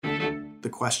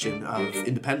question of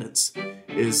independence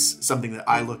is something that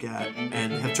I look at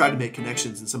and have tried to make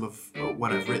connections in some of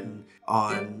what I've written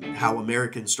on how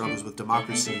American struggles with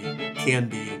democracy can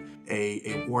be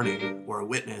a warning or a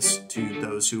witness to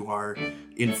those who are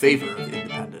in favor of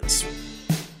independence.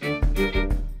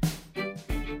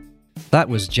 That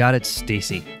was Jared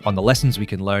Stacy on the lessons we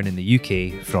can learn in the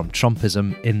UK from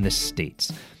Trumpism in the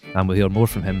States, and we'll hear more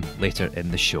from him later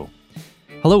in the show.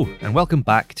 Hello, and welcome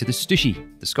back to The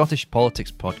Stushy, the Scottish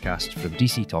politics podcast from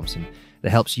DC Thomson that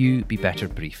helps you be better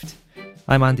briefed.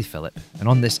 I'm Andy Phillip, and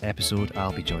on this episode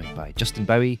I'll be joined by Justin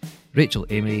Bowie, Rachel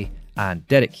Amery and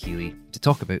Derek Healy to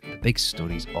talk about the big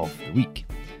stories of the week.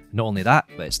 Not only that,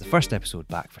 but it's the first episode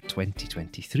back for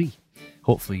 2023.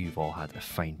 Hopefully you've all had a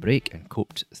fine break and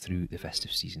coped through the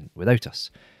festive season without us.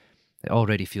 It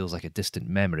already feels like a distant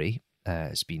memory.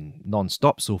 It's been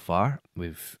non-stop so far.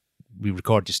 We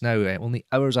record just now only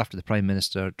hours after the Prime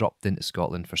Minister dropped into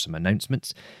Scotland for some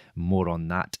announcements. More on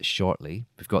that shortly.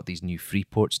 We've got these new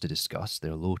freeports to discuss.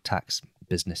 They're low-tax,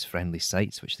 business-friendly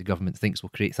sites which the government thinks will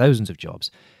create thousands of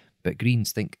jobs, but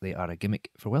Greens think they are a gimmick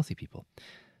for wealthy people.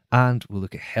 And we'll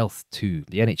look at health too.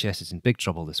 The NHS is in big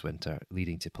trouble this winter,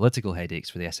 leading to political headaches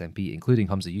for the SNP, including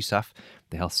Humza Yousaf,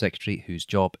 the Health Secretary, whose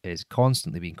job is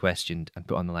constantly being questioned and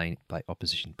put on the line by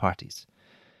opposition parties.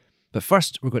 But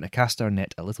first, we're going to cast our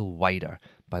net a little wider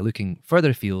by looking further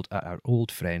afield at our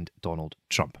old friend Donald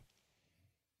Trump.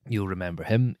 You'll remember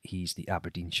him. He's the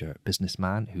Aberdeenshire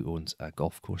businessman who owns a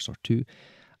golf course or two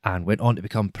and went on to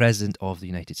become President of the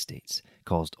United States,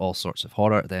 caused all sorts of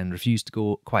horror, then refused to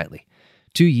go quietly.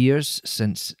 2 years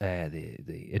since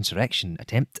the insurrection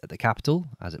attempt at the Capitol,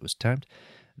 as it was termed.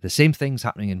 The same thing's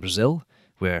happening in Brazil,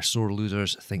 where sore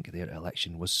losers think their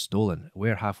election was stolen.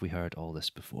 Where have we heard all this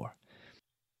before?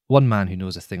 One man who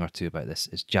knows a thing or two about this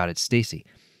is Jared Stacy.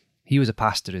 He was a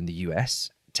pastor in the US,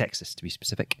 Texas to be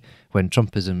specific, when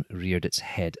Trumpism reared its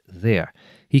head there.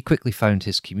 He quickly found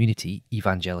his community,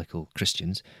 evangelical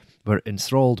Christians, were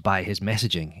enthralled by his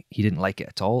messaging. He didn't like it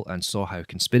at all and saw how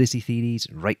conspiracy theories,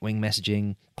 right-wing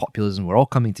messaging, populism were all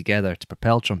coming together to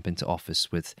propel Trump into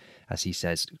office with, as he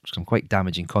says, some quite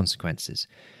damaging consequences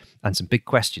and some big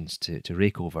questions to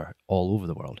rake over all over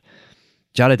the world.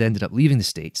 Jared ended up leaving the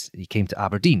States. He came to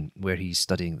Aberdeen, where he's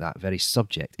studying that very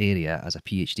subject area as a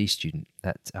PhD student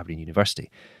at Aberdeen University.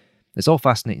 It's all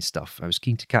fascinating stuff. I was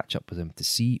keen to catch up with him to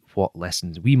see what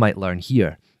lessons we might learn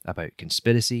here about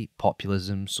conspiracy,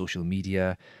 populism, social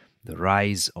media, the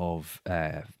rise of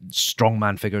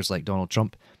strongman figures like Donald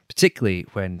Trump, particularly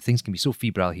when things can be so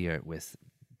febrile here with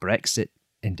Brexit,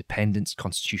 independence,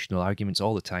 constitutional arguments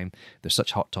all the time. They're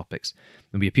such hot topics.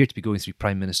 And we appear to be going through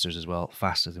prime ministers as well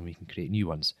faster than we can create new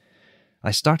ones.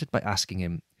 I started by asking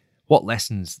him what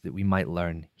lessons that we might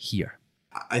learn here.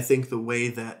 I think the way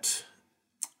that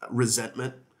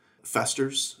resentment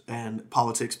festers and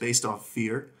politics based off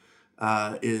fear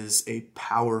is a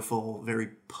powerful, very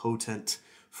potent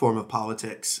form of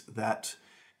politics that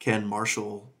can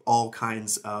marshal all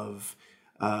kinds of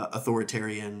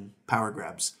authoritarian power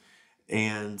grabs.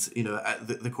 And,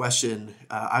 the question,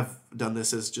 I've done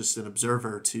this as just an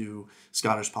observer to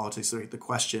Scottish politics, the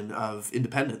question of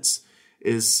independence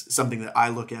is something that I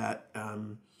look at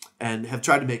and have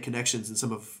tried to make connections in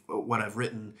some of what I've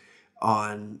written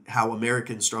on how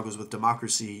American struggles with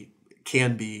democracy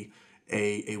can be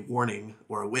a warning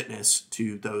or a witness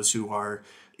to those who are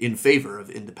in favor of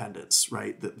independence,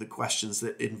 right? The questions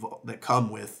that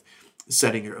come with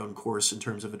setting your own course in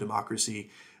terms of a democracy.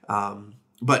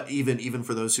 But even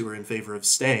for those who are in favor of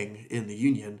staying in the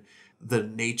Union, the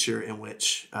nature in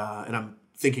which, and I'm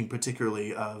thinking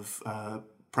particularly of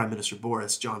Prime Minister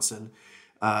Boris Johnson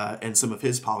and some of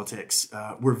his politics,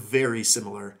 were very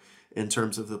similar in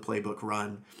terms of the playbook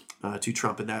run to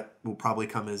Trump. And that will probably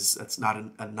come as, that's not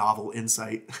a novel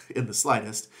insight in the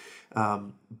slightest.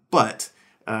 But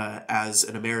as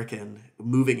an American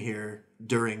moving here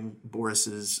during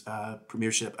Boris's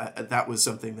premiership, that was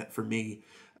something that for me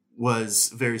was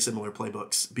very similar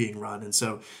playbooks being run. And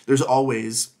so there's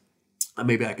always,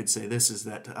 maybe I could say this, is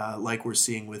that like we're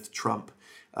seeing with Trump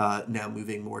now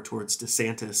moving more towards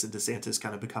DeSantis, and DeSantis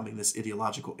kind of becoming this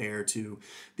ideological heir to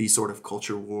these sort of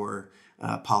culture war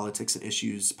politics and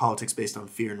issues, politics based on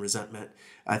fear and resentment.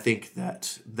 I think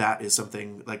that is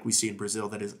something like we see in Brazil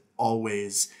that is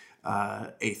always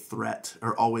a threat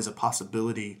or always a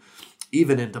possibility,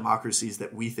 even in democracies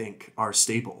that we think are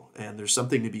stable. And there's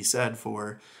something to be said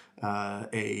for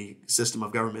a system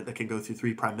of government that can go through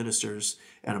 3 prime ministers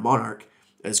and a monarch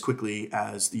as quickly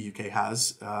as the UK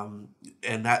has.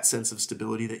 And that sense of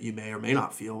stability that you may or may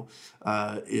not feel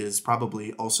is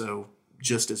probably also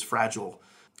just as fragile.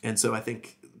 And so I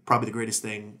think probably the greatest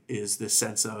thing is this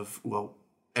sense of, well,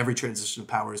 every transition of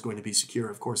power is going to be secure.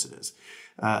 Of course it is.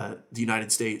 The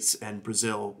United States and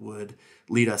Brazil would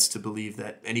lead us to believe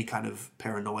that any kind of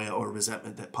paranoia or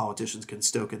resentment that politicians can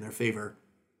stoke in their favor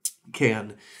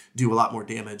can do a lot more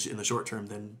damage in the short term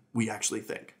than we actually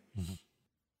think. Mm-hmm.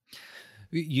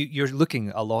 You're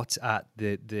looking a lot at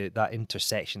that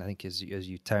intersection, I think, as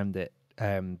you termed it,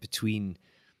 between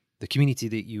the community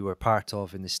that you were part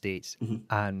of in the States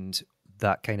and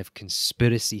that kind of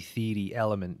conspiracy theory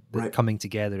element, that coming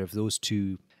together of those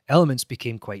two elements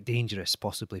became quite dangerous,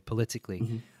 possibly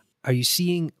politically. Are you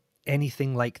seeing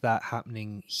anything like that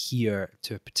happening here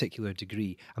to a particular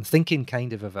degree? I'm thinking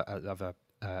kind of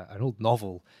an old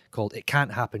novel called It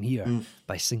Can't Happen Here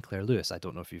by Sinclair Lewis. I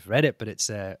don't know if you've read it, but it's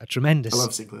a tremendous, I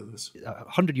love Sinclair Lewis,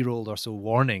 100-year-old or so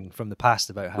warning from the past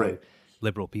about how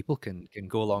liberal people can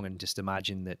go along and just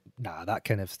imagine that, that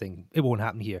kind of thing, it won't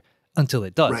happen here until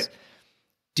it does.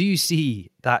 Do you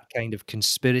see that kind of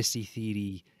conspiracy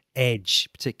theory edge,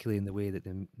 particularly in the way that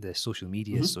the social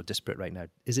media is so disparate right now?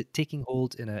 Is it taking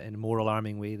hold in a more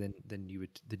alarming way than you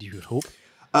would hope?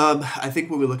 I think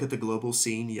when we look at the global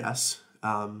scene, yes.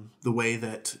 The way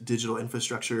that digital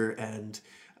infrastructure and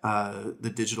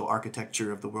the digital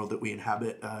architecture of the world that we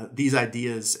inhabit, these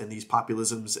ideas and these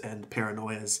populisms and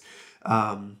paranoias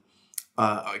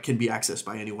can be accessed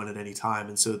by anyone at any time.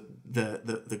 And so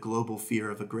the global fear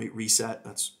of a great reset,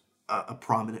 that's a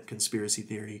prominent conspiracy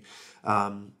theory,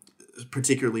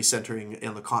 particularly centering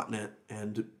on the continent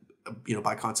and,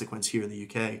 by consequence here in the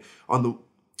UK, on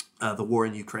the war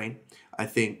in Ukraine. I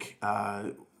think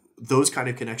those kind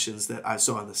of connections that I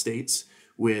saw in the States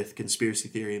with conspiracy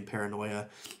theory and paranoia,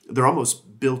 they're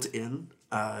almost built in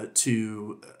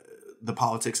to the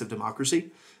politics of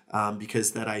democracy,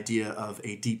 because that idea of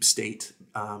a deep state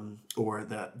or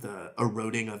the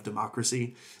eroding of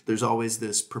democracy, there's always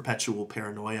this perpetual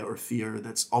paranoia or fear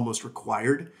that's almost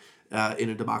required in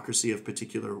a democracy of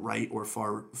particular right or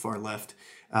far left.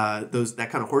 That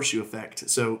kind of horseshoe effect.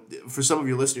 So for some of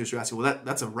your listeners who are asking, well,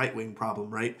 that's a right-wing problem,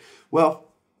 right? Well,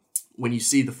 when you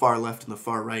see the far left and the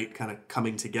far right kind of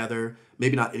coming together,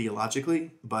 maybe not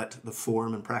ideologically, but the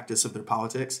form and practice of their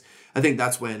politics, I think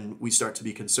that's when we start to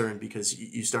be concerned, because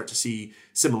you start to see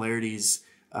similarities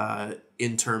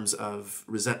in terms of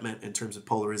resentment, in terms of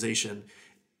polarization,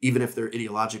 even if they're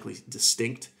ideologically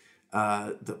distinct.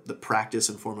 The practice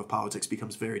and form of politics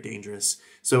becomes very dangerous.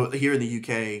 So here in the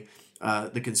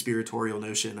UK, the conspiratorial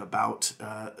notion about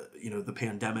the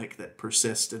pandemic that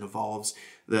persists and evolves,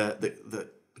 the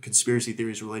conspiracy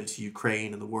theories related to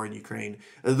Ukraine and the war in Ukraine,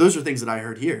 those are things that I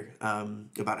heard here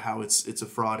about how it's a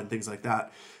fraud and things like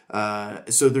that.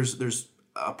 So there's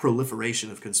a proliferation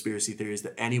of conspiracy theories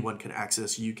that anyone can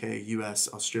access: UK, US,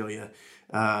 Australia,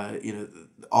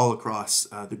 all across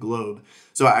the globe.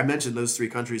 So I mentioned those three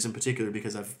countries in particular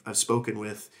because I've spoken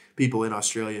with people in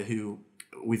Australia who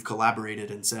we've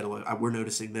collaborated and said, well, we're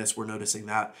noticing this, we're noticing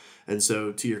that. And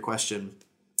so to your question,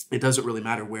 it doesn't really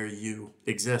matter where you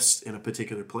exist in a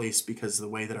particular place, because the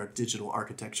way that our digital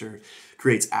architecture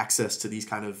creates access to these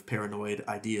kind of paranoid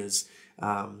ideas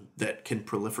that can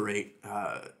proliferate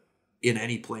in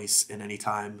any place, in any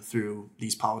time, through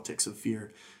these politics of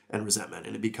fear and resentment.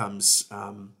 And it becomes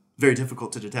very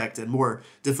difficult to detect, and more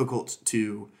difficult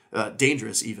to,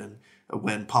 dangerous even,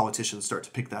 when politicians start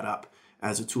to pick that up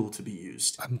as a tool to be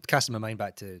used. I'm casting my mind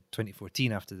back to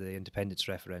 2014 after the independence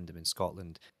referendum in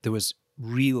Scotland. There was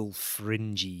real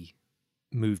fringy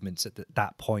movements at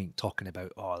that point talking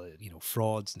about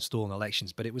frauds and stolen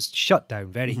elections, but it was shut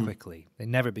down very quickly. It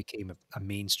never became a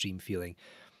mainstream feeling.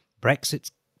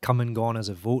 Brexit's come and gone as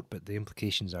a vote, but the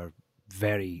implications are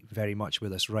very, very much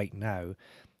with us right now.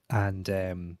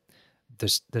 And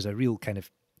there's a real kind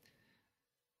of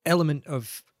element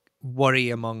of worry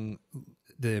among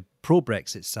the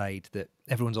pro-Brexit side that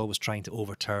everyone's always trying to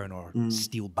overturn or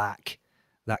steal back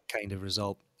that kind of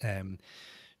result.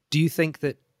 Do you think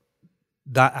that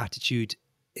attitude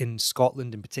in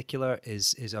Scotland in particular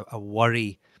is a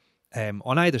worry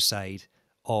on either side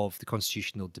of the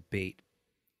constitutional debate,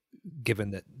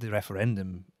 given that the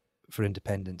referendum for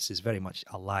independence is very much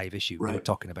a live issue? Right. We were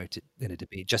talking about it in a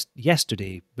debate just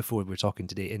yesterday before we were talking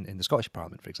today in the Scottish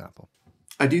Parliament, for example.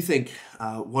 I do think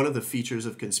one of the features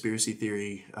of conspiracy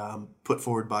theory put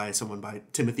forward by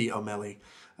Timothy O'Malley,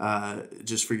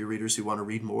 just for your readers who want to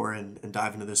read more and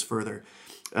dive into this further,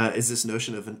 is this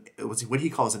notion of what he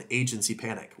calls an agency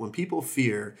panic. When people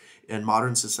fear in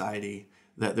modern society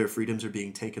that their freedoms are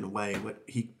being taken away, what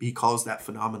he calls that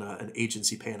phenomena an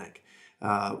agency panic,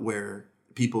 where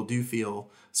people do feel.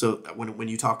 So when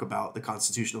you talk about the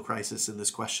constitutional crisis and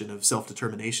this question of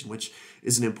self-determination, which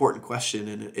is an important question,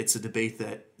 and it's a debate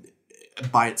that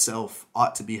by itself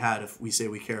ought to be had if we say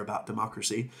we care about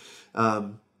democracy.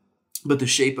 But the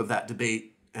shape of that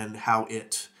debate and how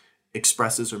it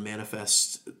expresses or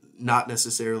manifests, not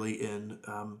necessarily in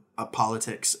a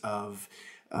politics of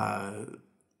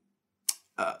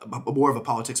more of a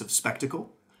politics of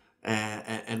spectacle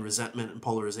and resentment and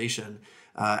polarization,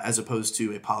 as opposed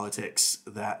to a politics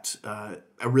that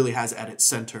really has at its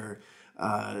center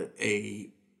a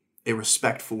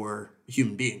respect for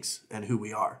human beings and who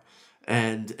we are.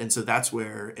 And so that's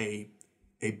where a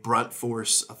brunt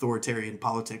force authoritarian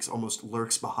politics almost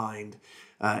lurks behind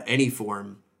any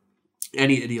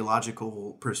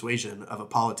ideological persuasion of a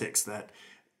politics that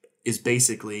is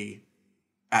basically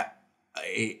at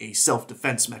a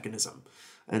self-defense mechanism.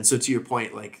 And so to your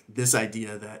point, like this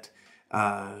idea that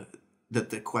that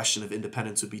the question of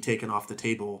independence would be taken off the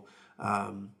table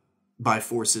by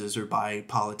forces or by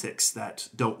politics that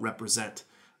don't represent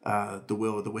the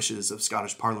will or the wishes of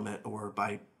Scottish Parliament, or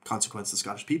by consequence the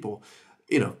Scottish people,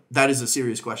 that is a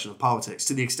serious question of politics.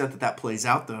 To the extent that that plays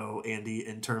out, though, Andy,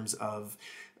 in terms of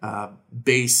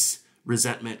base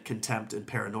resentment, contempt, and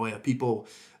paranoia, people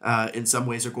in some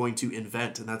ways are going to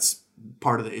invent, and that's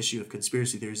part of the issue of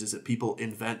conspiracy theories, is that people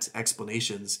invent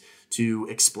explanations to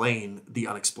explain the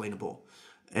unexplainable.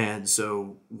 And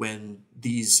so when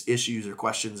these issues or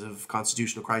questions of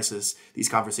constitutional crisis, these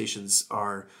conversations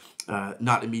are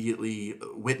not immediately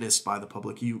witnessed by the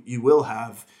public, you will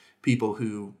have people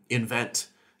who invent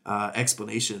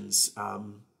explanations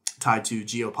tied to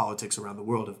geopolitics around the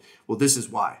world of, well, this is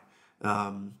why.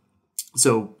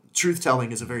 So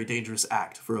truth-telling is a very dangerous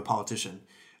act for a politician.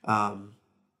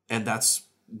 And that's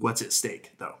what's at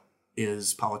stake, though,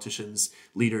 is politicians,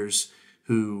 leaders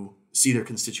who see their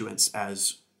constituents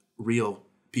as real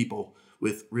people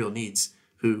with real needs,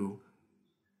 who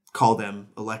call them,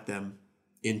 elect them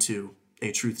into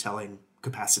a truth-telling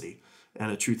capacity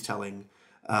and a truth-telling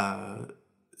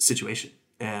situation.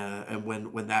 And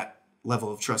when that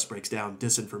level of trust breaks down,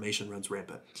 disinformation runs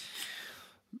rampant.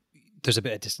 There's a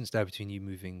bit of distance now between you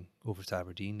moving over to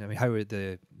Aberdeen. I mean, how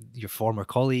are your former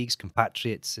colleagues,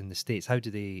 compatriots in the States, how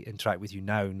do they interact with you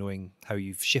now, knowing how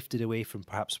you've shifted away from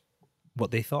perhaps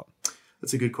what they thought?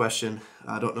 That's a good question.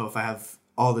 I don't know if I have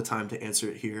all the time to answer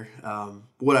it here.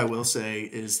 What I will say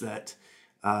is that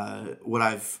what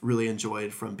I've really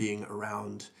enjoyed from being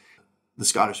around the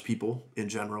Scottish people in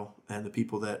general and the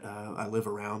people that I live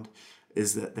around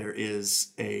is that there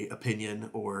is a opinion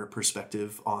or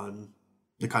perspective on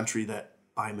the country that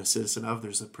I'm a citizen of.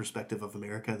 There's a perspective of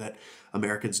America that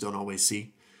Americans don't always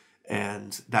see.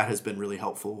 And that has been really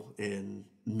helpful in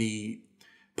me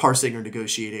parsing or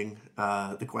negotiating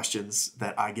the questions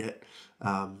that I get.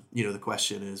 The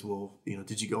question is, well,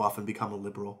 did you go off and become a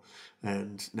liberal?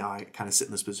 And now I kind of sit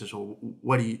in this position. Well,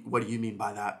 what do you mean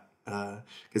by that?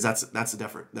 Because that's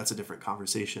a different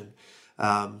conversation.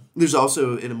 There's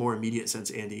also, in a more immediate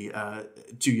sense, Andy,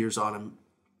 2 years on, I'm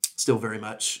still very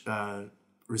much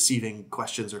receiving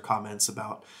questions or comments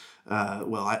about,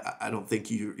 I don't think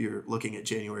you're looking at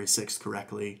January 6th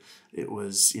correctly. It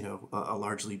was, a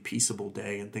largely peaceable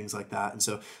day and things like that. And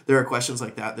so there are questions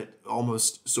like that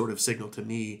almost sort of signal to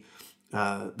me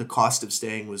the cost of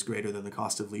staying was greater than the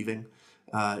cost of leaving,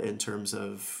 in terms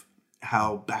of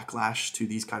how backlash to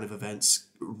these kind of events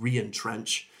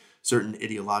re-entrench certain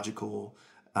ideological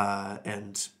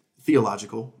and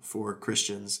theological for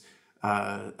Christians,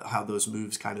 how those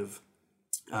moves kind of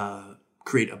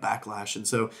create a backlash. And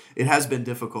so it has been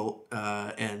difficult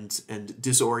and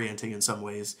disorienting in some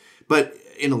ways. But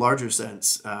in a larger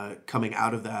sense, coming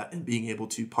out of that and being able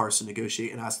to parse and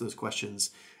negotiate and ask those questions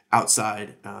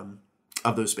outside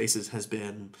of those spaces has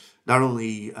been not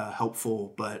only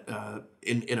helpful, but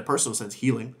in a personal sense,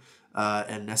 healing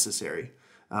and necessary.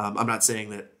 I'm not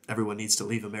saying that everyone needs to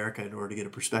leave America in order to get a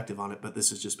perspective on it, but this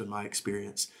has just been my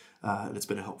experience, and it's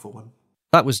been a helpful one.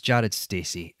 That was Jared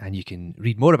Stacy, and you can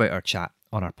read more about our chat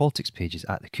on our politics pages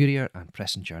at the Courier and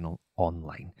Press and Journal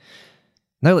online.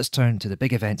 Now let's turn to the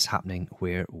big events happening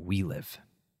where we live.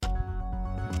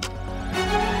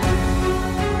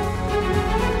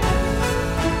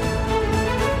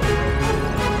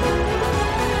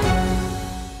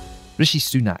 Rishi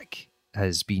Sunak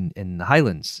has been in the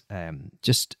Highlands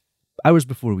just hours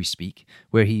before we speak,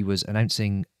 where he was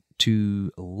announcing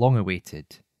two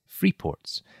long-awaited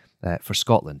freeports for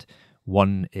Scotland.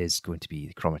 One is going to be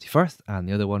the Cromarty Firth, and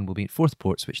the other one will be at Forth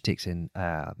Ports, which takes in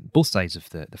both sides of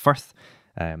the Firth,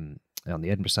 on the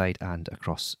Edinburgh side and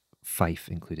across Fife,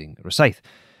 including Rosyth.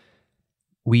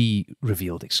 We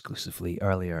revealed exclusively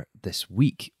earlier this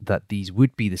week that these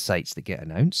would be the sites that get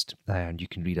announced, and you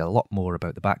can read a lot more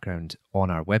about the background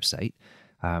on our website.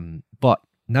 But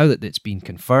now that it's been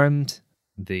confirmed,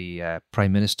 The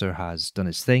Prime Minister has done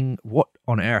his thing. What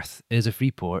on earth is a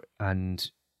free port, and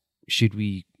should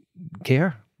we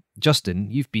care?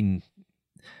 Justin, you've been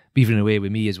beavering away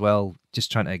with me as well,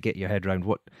 just trying to get your head around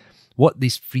what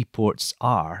these free ports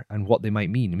are and what they might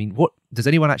mean. I mean, what does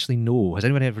anyone actually know? Has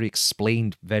anyone ever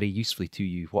explained very usefully to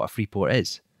you what a free port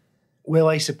is? Well,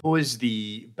 I suppose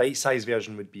the bite-sized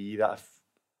version would be that a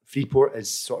free port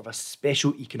is sort of a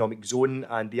special economic zone,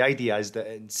 and the idea is that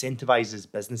it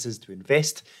incentivises businesses to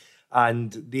invest,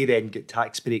 and they then get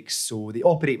tax breaks. So they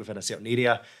operate within a certain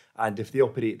area, and if they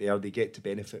operate there, they get to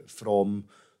benefit from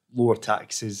lower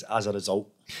taxes as a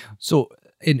result. So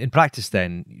in practice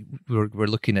then, we're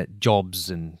looking at jobs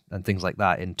and things like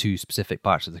that in two specific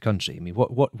parts of the country. I mean,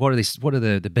 what are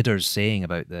the bidders saying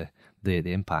about the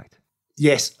impact?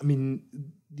 Yes, I mean,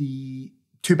 the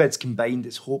two bids combined,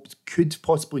 it's hoped, could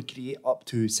possibly create up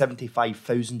to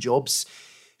 75,000 jobs.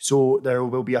 So there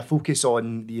will be a focus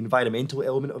on the environmental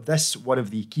element of this. One of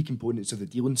the key components of the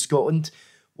deal in Scotland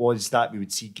was that we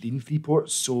would see green free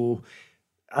ports. So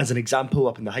as an example,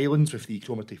 up in the Highlands with the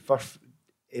Cromarty Firth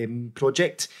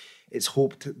project, it's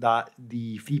hoped that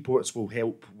the free ports will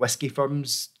help whisky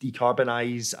firms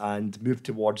decarbonise and move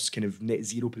towards kind of net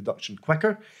zero production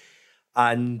quicker.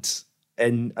 And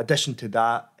in addition to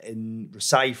that, in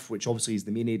Rosyth, which obviously is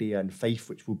the main area, and Fife,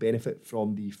 which will benefit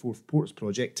from the Fourth Ports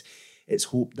project, it's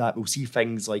hoped that we'll see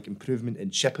things like improvement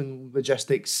in shipping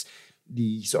logistics.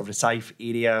 The sort of Rosyth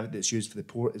area that's used for the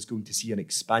port is going to see an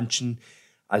expansion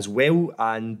as well.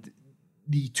 And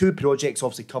the two projects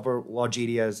obviously cover large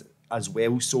areas as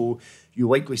well. So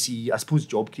you'll likely see, I suppose,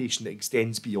 job creation that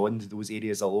extends beyond those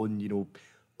areas alone. You know,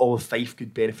 all of Fife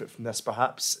could benefit from this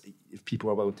perhaps if people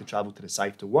are willing to travel to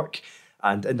Rosyth to work.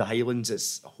 And in the Highlands,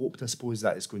 it's hoped, I suppose,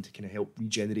 that it's going to kind of help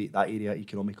regenerate that area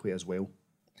economically as well.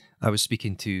 I was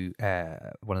speaking to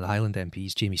one of the Highland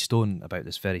MPs, Jamie Stone, about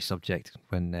this very subject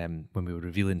when we were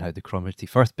revealing how the Cromarty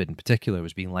Firth bid in particular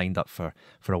was being lined up for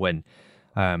a win.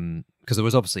 Because there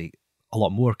was obviously a lot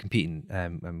more competing,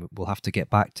 and we'll have to get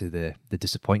back to the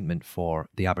disappointment for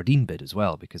the Aberdeen bid as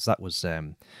well, because that was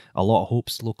a lot of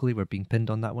hopes locally were being pinned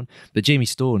on that one. But Jamie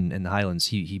Stone in the Highlands,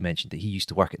 he mentioned that he used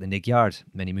to work at the Nig Yard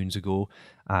many moons ago,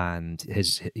 and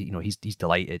he's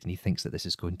delighted, and he thinks that this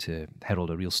is going to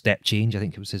herald a real step change. I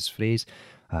think it was his phrase.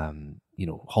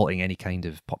 Halting any kind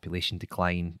of population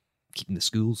decline, keeping the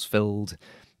schools filled,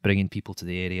 bringing people to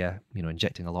the area,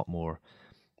 injecting a lot more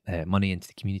money into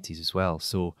the communities as well.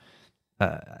 So.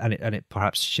 And it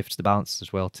perhaps shifts the balance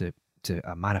as well to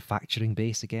a manufacturing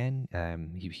base again.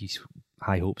 He's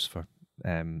high hopes for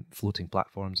floating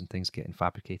platforms and things getting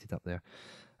fabricated up there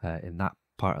in that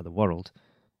part of the world.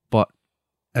 But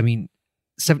I mean,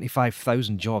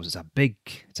 75,000 jobs is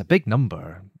it's a big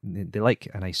number. They like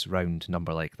a nice round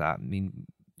number like that. I mean,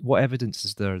 what evidence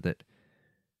is there that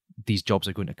these jobs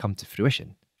are going to come to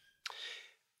fruition?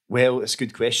 Well, it's a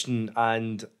good question,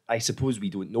 and I suppose we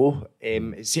don't know.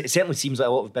 It certainly seems like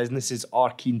a lot of businesses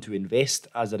are keen to invest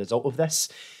as a result of this.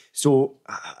 So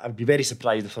I'd be very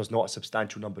surprised if there's not a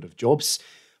substantial number of jobs.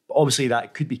 But obviously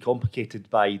that could be complicated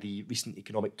by the recent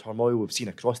economic turmoil we've seen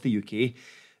across the UK.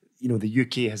 The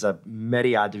UK has a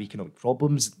myriad of economic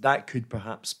problems. That could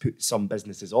perhaps put some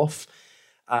businesses off.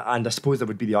 And I suppose there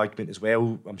would be the argument as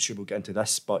well, I'm sure we'll get into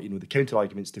this, but the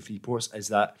counter-arguments to free ports is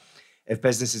that if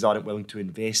businesses aren't willing to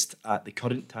invest at the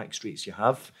current tax rates you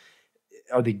have,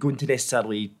 are they going to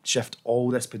necessarily shift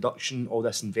all this production, all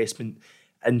this investment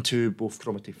into both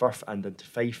Cromarty Firth and into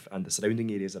Fife and the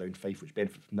surrounding areas around Fife which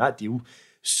benefit from that deal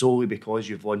solely because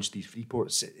you've launched these free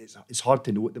ports? It's hard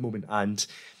to know at the moment. And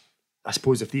I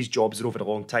suppose if these jobs are over a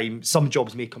long time, some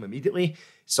jobs may come immediately,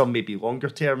 some may be longer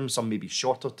term, some may be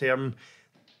shorter term.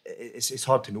 It's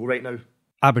hard to know right now.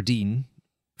 Aberdeen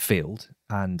failed,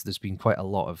 and there's been quite a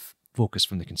lot of focus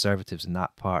from the Conservatives in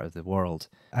that part of the world,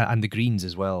 and the Greens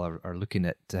as well are looking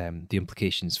at the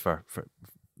implications for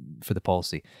the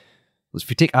policy. If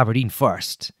we take Aberdeen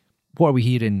first, what are we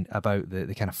hearing about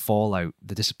the kind of fallout,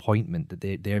 the disappointment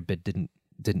that their bid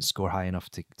didn't score high enough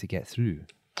to get through?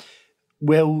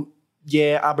 Well,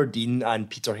 yeah, Aberdeen and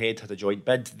Peterhead had a joint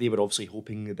bid. They were obviously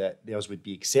hoping that theirs would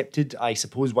be accepted. I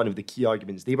suppose one of the key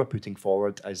arguments they were putting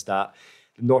forward is that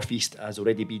the North East has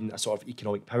already been a sort of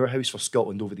economic powerhouse for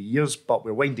Scotland over the years, but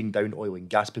we're winding down oil and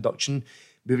gas production,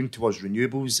 moving towards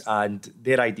renewables, and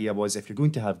their idea was if you're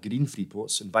going to have green free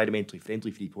ports, environmentally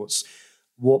friendly free ports,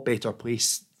 what better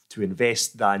place to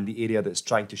invest than the area that's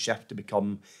trying to shift to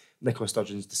become, Nicola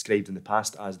Sturgeon's described in the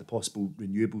past as the possible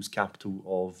renewables capital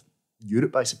of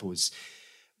Europe, I suppose.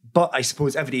 But I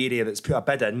suppose every area that's put a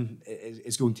bid in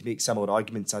is going to make similar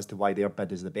arguments as to why their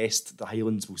bid is the best. The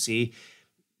Highlands will say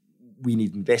we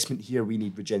need investment here, we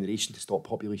need regeneration to stop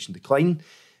population decline.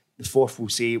 The fourth will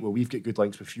say, well, we've got good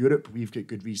links with Europe, we've got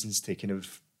good reasons to kind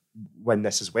of win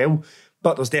this as well.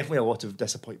 But there's definitely a lot of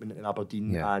disappointment in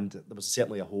Aberdeen, and there was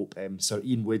certainly a hope. Sir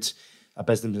Ian Wood, a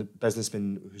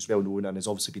businessman who's well known and has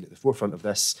obviously been at the forefront of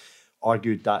this,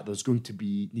 argued that there's going to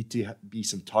need to be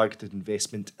some targeted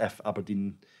investment if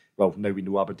Aberdeen, well, now we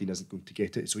know Aberdeen isn't going to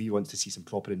get it, so he wants to see some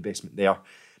proper investment there.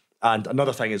 And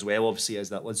another thing as well, obviously, is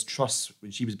that Liz Truss,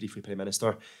 when she was briefly Prime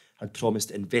Minister, had promised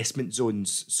investment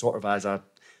zones sort of as a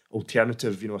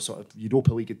alternative, sort of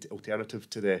Europa League alternative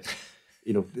to the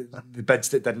the bids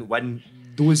that didn't win.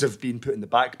 Those have been put in the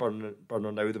back burner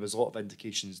now. There was a lot of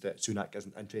indications that Sunak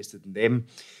isn't interested in them.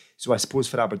 So I suppose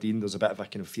for Aberdeen, there's a bit of a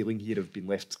kind of feeling here of being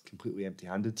left completely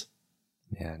empty-handed.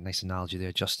 Yeah, nice analogy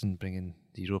there, Justin, bringing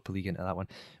the Europa League into that one.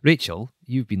 Rachel,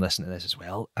 you've been listening to this as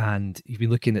well, and you've been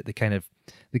looking at the kind of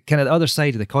the other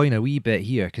side of the coin a wee bit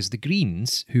here, because the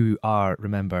Greens, who are,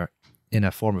 remember, in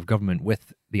a form of government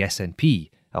with the SNP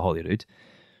at Holyrood,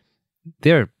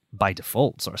 they're by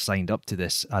default sort of signed up to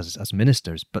this as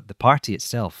ministers, but the party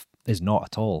itself is not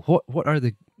at all. What are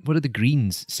the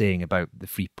Greens saying about the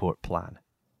Freeport plan?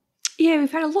 Yeah,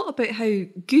 we've heard a lot about how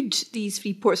good these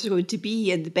free ports are going to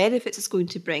be and the benefits it's going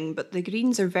to bring, but the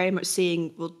Greens are very much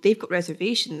saying, well, they've got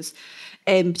reservations,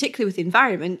 particularly with the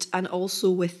environment and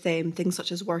also with things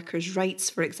such as workers'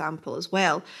 rights, for example, as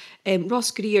well.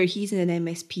 Ross Greer, he's in an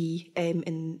MSP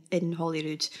in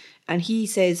Holyrood, and he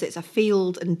says it's a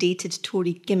failed and dated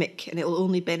Tory gimmick and it will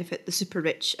only benefit the super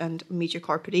rich and major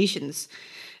corporations,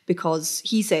 because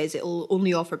he says it will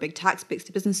only offer big tax breaks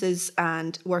to businesses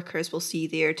and workers will see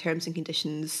their terms and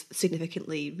conditions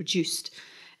significantly reduced.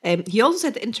 He also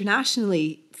said that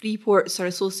internationally, free ports are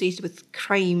associated with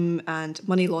crime and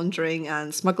money laundering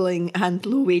and smuggling and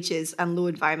low wages and low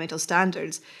environmental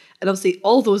standards. And obviously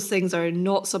all those things are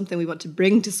not something we want to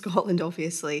bring to Scotland,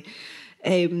 obviously.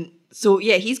 So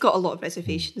yeah, he's got a lot of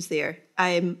reservations there.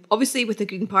 Obviously with the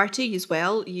Green Party as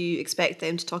well, you expect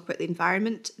them to talk about the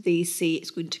environment. They say it's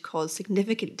going to cause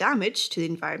significant damage to the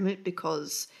environment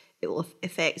because it will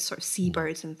affect sort of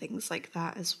seabirds and things like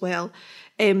that as well.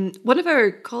 One of our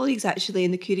colleagues actually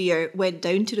in the Courier went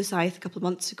down to Rosyth a couple of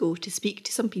months ago to speak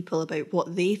to some people about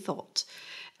what they thought.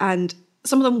 And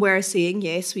some of them were saying,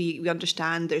 yes, we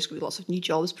understand there's going to be lots of new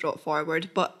jobs brought forward,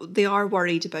 but they are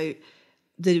worried about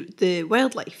the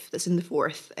wildlife that's in the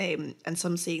Forth, and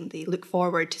some saying they look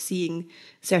forward to seeing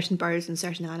certain birds and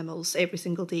certain animals every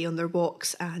single day on their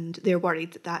walks, and they're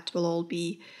worried that will all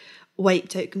be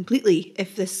wiped out completely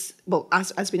if this, well,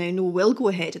 as we now know, will go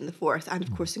ahead in the Forth and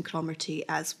of course in Cromarty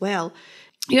as well.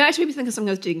 Actually made me think of something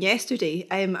I was doing yesterday.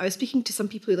 I was speaking to some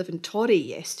people who live in Torry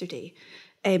yesterday.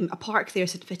 A park there,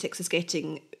 St Fittick's,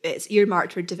 it's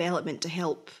earmarked for development to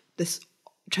help this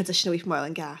transition away from oil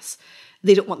and gas.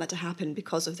 They don't want that to happen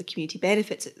because of the community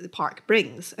benefits that the park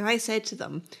brings. And I said to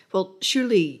them, well,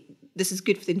 surely this is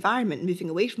good for the environment, moving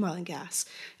away from oil and gas.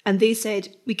 And they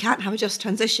said, we can't have a just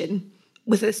transition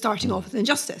with it starting off with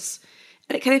injustice.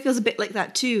 And it kind of feels a bit like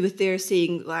that too, with their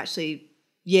saying, well, actually,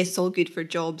 yes, it's all good for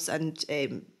jobs and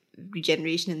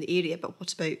regeneration in the area, but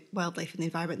what about wildlife and the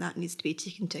environment? That needs to be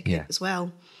taken into account as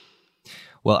well.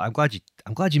 Well, I'm glad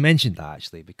you mentioned that,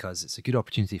 actually, because it's a good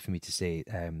opportunity for me to say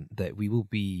that we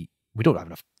don't have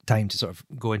enough time to sort of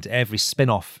go into every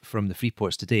spin-off from the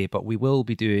Freeports today, but we will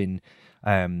be doing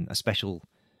a special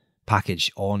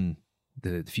package on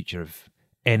the future of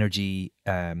energy,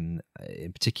 in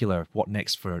particular, what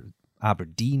next for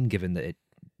Aberdeen, given that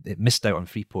it missed out on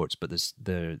Freeports, but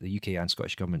the UK and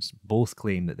Scottish governments both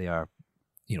claim that they are,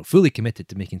 fully committed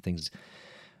to making things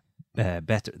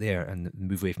better there and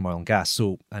move away from oil and gas.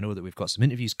 So I know that we've got some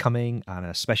interviews coming and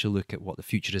a special look at what the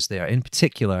future is there. In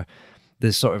particular,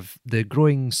 the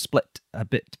growing split a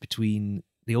bit between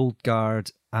the old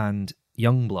guard and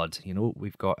young blood.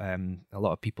 We've got a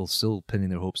lot of people still pinning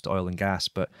their hopes to oil and gas,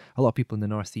 but a lot of people in the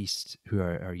northeast who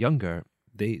are younger,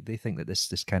 they think that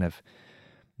this kind of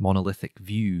monolithic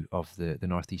view of the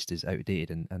northeast is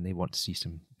outdated, and they want to see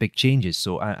some big changes.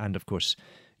 So, and of course,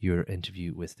 your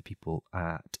interview with the people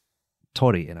at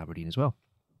Torry in Aberdeen as well.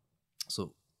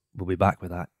 So we'll be back with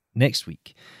that next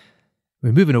week.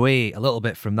 We're moving away a little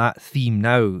bit from that theme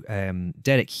now.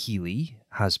 Derek Healy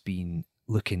has been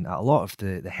looking at a lot of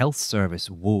the health service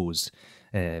woes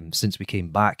since we came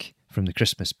back from the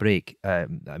Christmas break.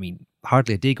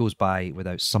 Hardly a day goes by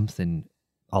without something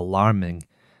alarming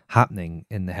happening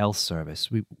in the health service.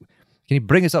 Can you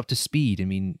bring us up to speed?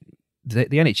 The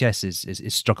NHS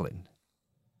is struggling.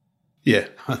 Yeah,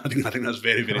 I think that's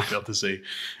very, very fair to say.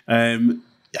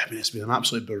 It's been an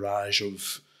absolute barrage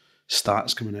of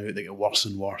stats coming out. They get worse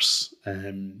and worse.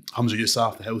 Hamza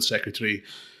Yousaf, the health secretary,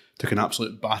 took an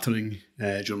absolute battering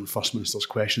during the First Minister's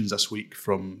questions this week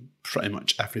from pretty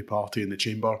much every party in the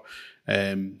chamber,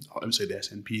 outside the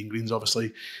SNP and Greens,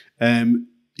 obviously.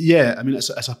 Yeah, I mean, it's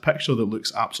a picture that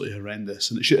looks absolutely horrendous,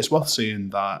 and it's worth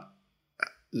saying that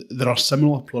there are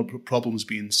similar problems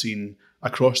being seen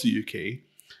across the UK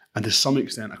and to some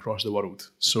extent across the world.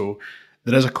 So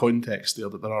there is a context there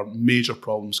that there are major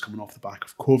problems coming off the back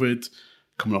of COVID,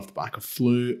 coming off the back of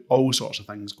flu, all sorts of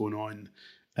things going on.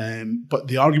 But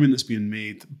the argument that's being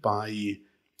made by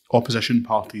opposition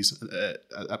parties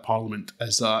at Parliament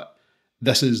is that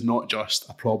this is not just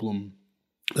a problem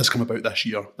that's come about this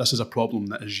year. This is a problem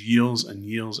that is years and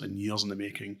years and years in the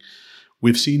making.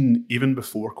 We've seen, even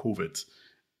before COVID,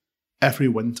 every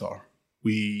winter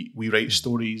we write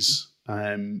stories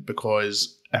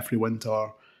because every winter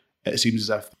it seems as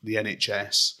if the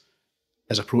NHS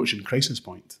is approaching crisis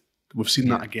point. We've seen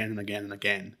that again and again and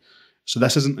again. So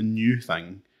this isn't a new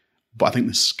thing, but I think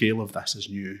the scale of this is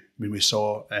new. I mean, we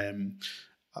saw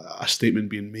a statement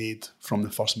being made from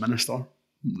the First Minister.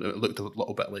 It looked a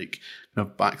little bit like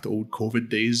back to old COVID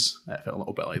days. It felt a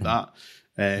little bit like that.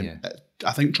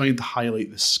 I think trying to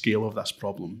highlight the scale of this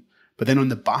problem. But then on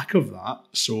the back of that,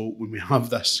 so when we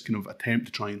have this kind of attempt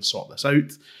to try and sort this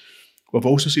out, we've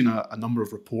also seen a number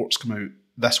of reports come out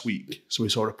this week. So we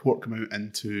saw a report come out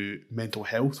into mental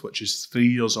health, which is 3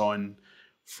 years on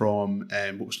from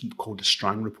what was called the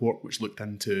Strang report, which looked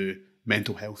into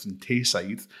mental health in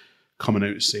Tayside, coming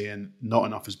out saying not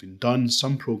enough has been done,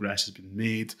 some progress has been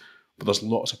made, but there's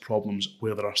lots of problems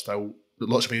where there are still,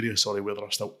 lots of areas, where there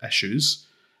are still issues.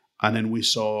 And then we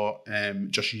saw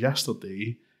just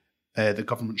yesterday the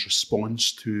government's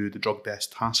response to the Drug Deaths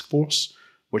Task Force,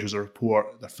 which was a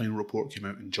report, their final report came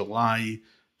out in July,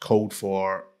 called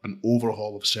for an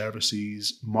overhaul of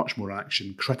services, much more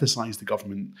action, criticised the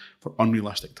government for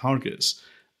unrealistic targets.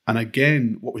 And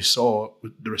again, what we saw,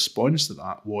 the response to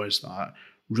that was that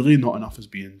really not enough is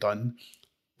being done.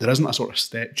 There isn't a sort of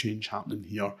step change happening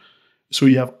here. So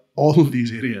you have all of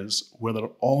these areas where there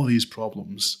are all these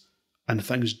problems and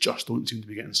things just don't seem to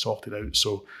be getting sorted out.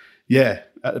 So yeah,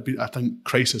 I think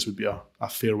crisis would be a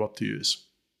fair word to use.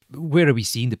 Where are we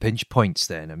seeing the pinch points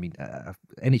then? I mean,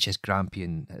 NHS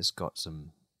Grampian has got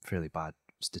some fairly bad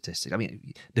statistics. I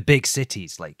mean, the big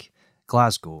cities like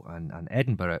Glasgow and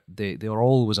Edinburgh, they are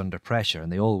always under pressure,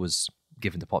 and they always,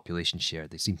 given the population share,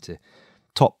 they seem to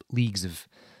top leagues of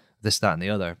this, that and the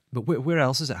other. But where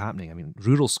else is it happening? I mean,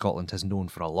 rural Scotland has known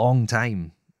for a long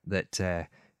time that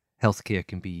healthcare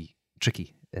can be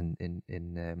tricky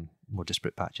in more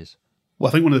disparate patches. Well,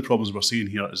 I think one of the problems we're seeing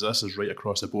here is this is right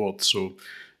across the board. So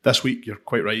this week, you're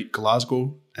quite right,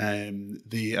 Glasgow,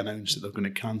 they announced that they're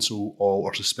going to cancel all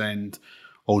or suspend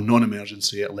all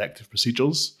non-emergency elective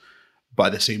procedures. But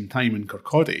at the same time in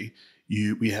Kirkcaldy,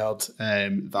 we heard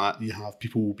that you have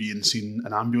people being seen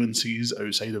in ambulances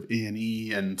outside of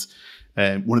A&E, and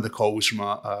one of the calls from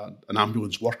an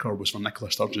ambulance worker was for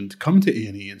Nicola Sturgeon to come to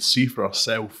A&E and see for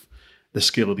herself the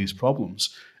scale of these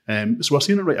problems. So we're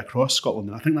seeing it right across Scotland,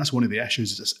 and I think that's one of the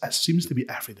issues. Is it seems to be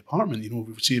every department. You know,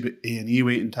 we see about A&E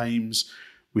waiting times,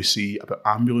 we see about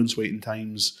ambulance waiting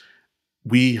times.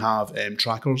 We have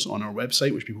trackers on our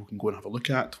website which people can go and have a look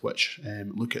at, which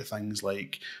look at things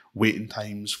like waiting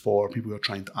times for people who are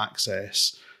trying to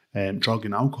access drug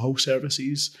and alcohol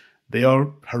services. They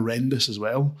are horrendous as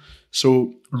well.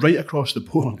 So right across the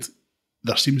board,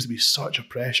 there seems to be such a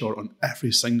pressure on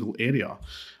every single area.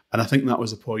 And I think that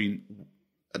was the point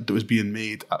that was being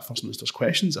made at First Minister's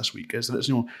questions this week, is that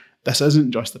it's, this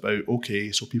isn't just about,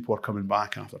 okay, so people are coming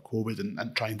back after COVID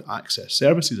and trying to access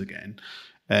services again.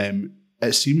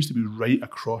 It seems to be right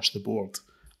across the board.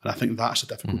 And I think that's the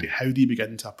difficulty. How do you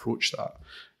begin to approach that?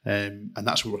 And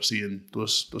that's where we're seeing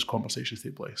those conversations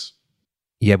take place.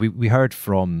 Yeah, we heard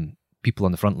from people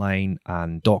on the front line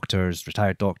and doctors,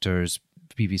 retired doctors,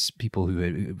 previous people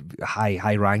who are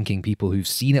high-ranking people who've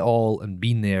seen it all and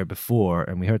been there before.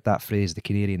 And we heard that phrase, the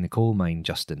canary in the coal mine,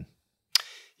 Justin.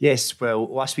 Yes, well,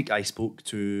 last week I spoke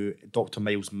to Dr.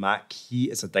 Miles Mack.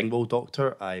 He is a Dingwall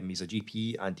doctor. He's a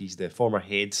GP and he's the former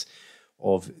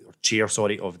chair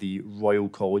of the Royal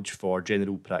College for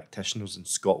General Practitioners in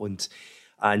Scotland.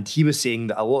 And he was saying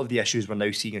that a lot of the issues we're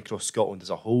now seeing across Scotland as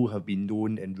a whole have been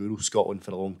known in rural Scotland for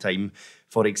a long time.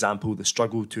 For example, the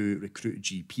struggle to recruit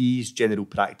GPs, general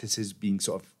practices being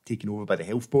sort of taken over by the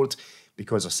health board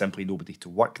because there's simply nobody to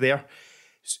work there.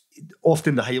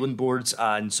 Often the Highland boards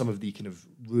and some of the kind of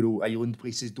rural island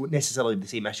places don't necessarily have the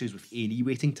same issues with A&E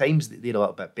waiting times. They're a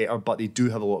little bit better, but they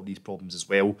do have a lot of these problems as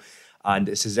well. And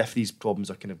it's as if these problems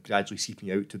are kind of gradually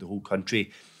seeping out to the whole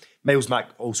country. Miles Mack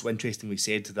also interestingly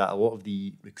said that a lot of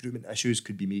the recruitment issues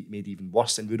could be made even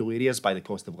worse in rural areas by the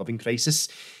cost of living crisis.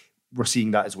 we're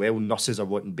seeing that as well. Nurses are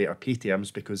wanting better pay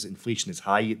terms because inflation is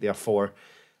high. Therefore,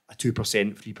 a 2%,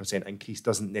 3% increase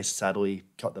doesn't necessarily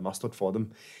cut the mustard for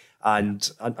them. And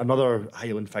another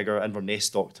Highland figure, Inverness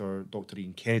doctor, Dr.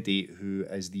 Ian Kennedy, who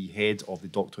is the head of the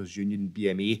Doctors' Union,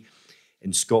 BMA,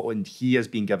 in Scotland, he has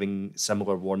been giving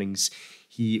similar warnings.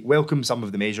 He welcomes some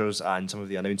of the measures and some of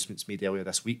the announcements made earlier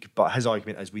this week, but his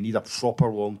argument is we need a proper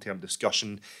long-term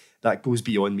discussion that goes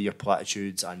beyond mere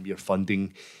platitudes and mere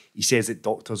funding. He says that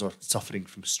doctors are suffering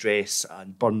from stress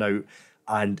and burnout,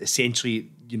 and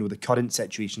essentially, the current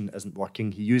situation isn't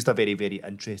working. He used a very, very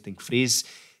interesting phrase,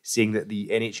 saying that the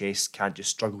NHS can't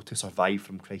just struggle to survive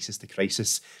from crisis to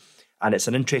crisis. And it's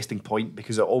an interesting point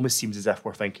because it almost seems as if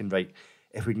we're thinking, right,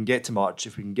 if we can get to March,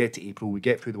 if we can get to April, we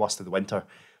get through the worst of the winter.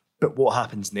 But what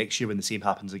happens next year when the same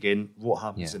happens again? What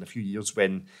happens in a few years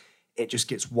when it just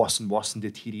gets worse and worse and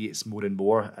deteriorates more and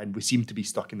more? And we seem to be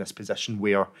stuck in this position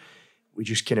where we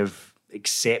just kind of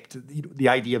accept the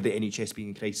idea of the NHS being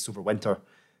in crisis over winter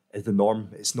is the norm.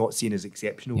 It's not seen as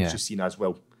exceptional. It's just seen as,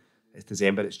 well, it's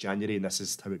December, it's January, and this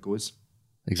is how it goes.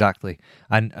 Exactly.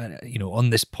 And on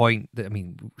this point,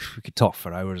 we could talk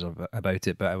for hours about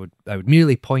it, but I would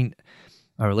merely point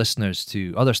our listeners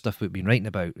to other stuff we've been writing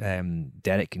about.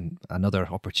 Derek, and another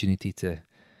opportunity to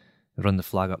run the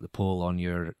flag up the pole on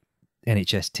your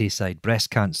NHS Tayside breast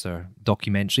cancer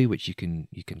documentary, which you can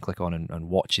click on and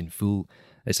watch in full.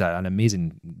 It's an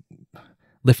amazing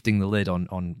lifting the lid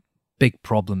on big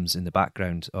problems in the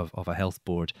background of a health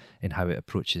board in how it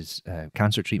approaches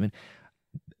cancer treatment.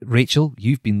 Rachel,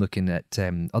 you've been looking at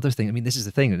other things. This is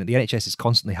the thing, the NHS is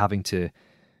constantly having to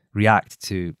react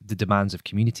to the demands of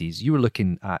communities. You were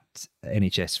looking at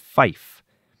NHS Fife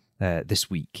this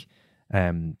week,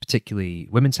 particularly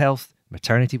women's health,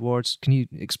 maternity wards. Can you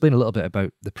explain a little bit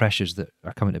about the pressures that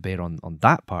are coming to bear on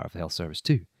that part of the health service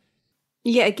too?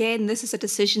 Yeah, again, this is a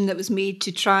decision that was made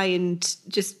to try and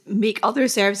just make other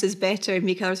services better,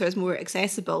 make other services more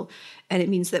accessible. And it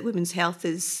means that women's health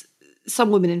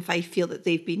some women in Fife feel that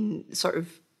they've been sort of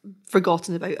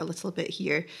forgotten about a little bit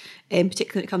here,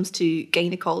 particularly when it comes to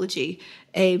gynecology.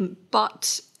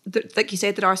 But like you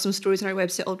said, there are some stories on our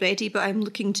website already, but I'm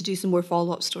looking to do some more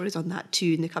follow-up stories on that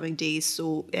too in the coming days.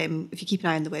 So if you keep an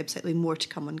eye on the website, there'll be more to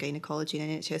come on gynecology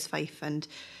and NHS Fife and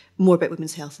more about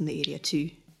women's health in the area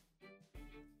too.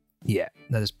 Yeah,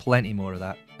 there's plenty more of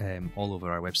that all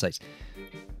over our websites.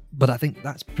 But I think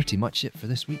that's pretty much it for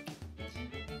this week.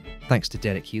 Thanks to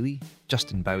Derek Healy,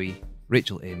 Justin Bowie,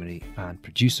 Rachel Amory, and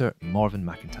producer Morven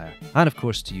McIntyre. And of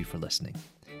course to you for listening.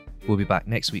 We'll be back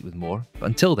next week with more, but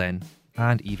until then,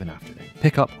 and even after then,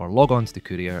 pick up or log on to the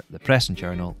Courier, the Press and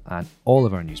Journal, and all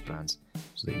of our news brands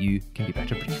so that you can be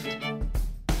better briefed.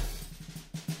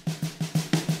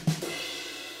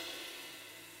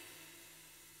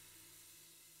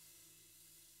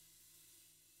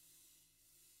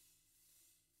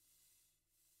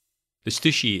 The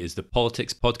Stooshy is the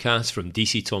politics podcast from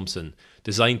DC Thomson,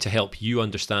 designed to help you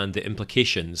understand the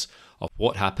implications of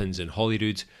what happens in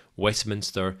Holyrood,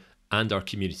 Westminster, and our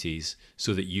communities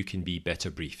so that you can be better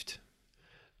briefed.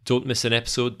 Don't miss an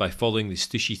episode by following the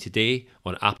Stooshy today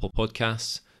on Apple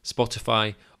Podcasts,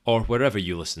 Spotify, or wherever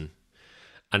you listen.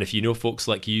 And if you know folks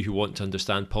like you who want to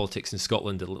understand politics in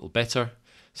Scotland a little better,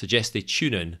 suggest they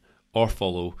tune in or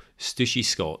follow Stooshy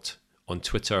Scott on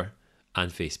Twitter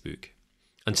and Facebook.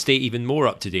 And stay even more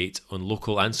up to date on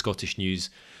local and Scottish news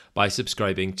by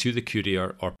subscribing to the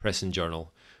Courier or Press and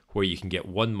Journal, where you can get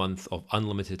 1 month of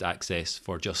unlimited access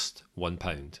for just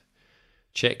 £1.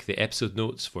 Check the episode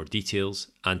notes for details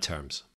and terms.